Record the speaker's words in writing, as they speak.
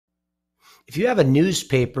If you have a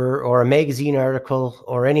newspaper or a magazine article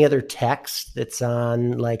or any other text that's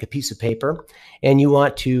on like a piece of paper, and you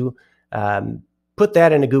want to put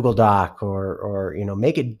that in a Google Doc or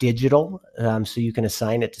make it digital so you can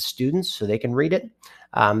assign it to students so they can read it.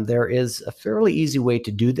 There is a fairly easy way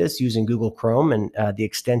to do this using Google Chrome and the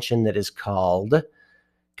extension that is called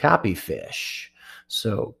Copyfish.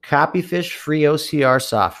 So Copyfish free OCR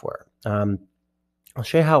software. I'll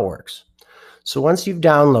show you how it works. So once you've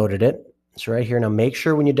downloaded it, it's right here. Now make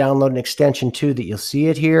sure when you download an extension too that you'll see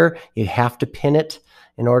it here. You have to pin it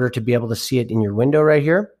in order to be able to see it in your window right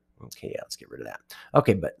here. Okay, yeah, let's get rid of that.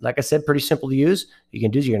 Okay, but like I said, pretty simple to use. What you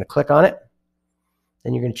can do is you're going to click on it.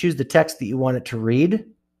 Then you're going to choose the text that you want it to read.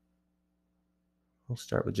 We'll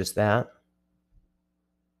start with just that.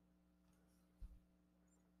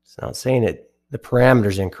 It's not saying it. The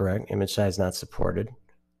parameter's incorrect. Image size not supported.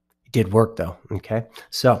 It did work though. Okay.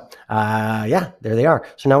 So yeah, there they are.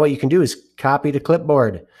 So now what you can do is copy to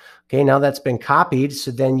clipboard. Okay. Now that's been copied.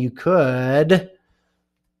 So then you could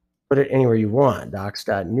put it anywhere you want.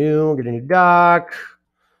 Docs.new, get a new doc,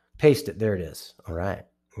 paste it. There it is. All right.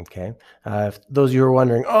 Okay. If those of you who are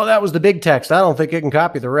wondering, oh, that was the big text. I don't think it can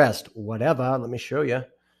copy the rest. Whatever. Let me show you.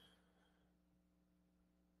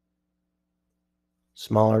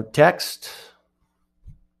 Smaller text.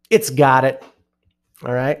 It's got it.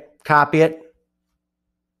 All right. Copy it.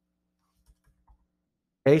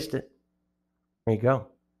 Paste it. There you go.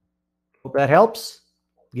 Hope that helps.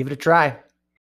 Give it a try.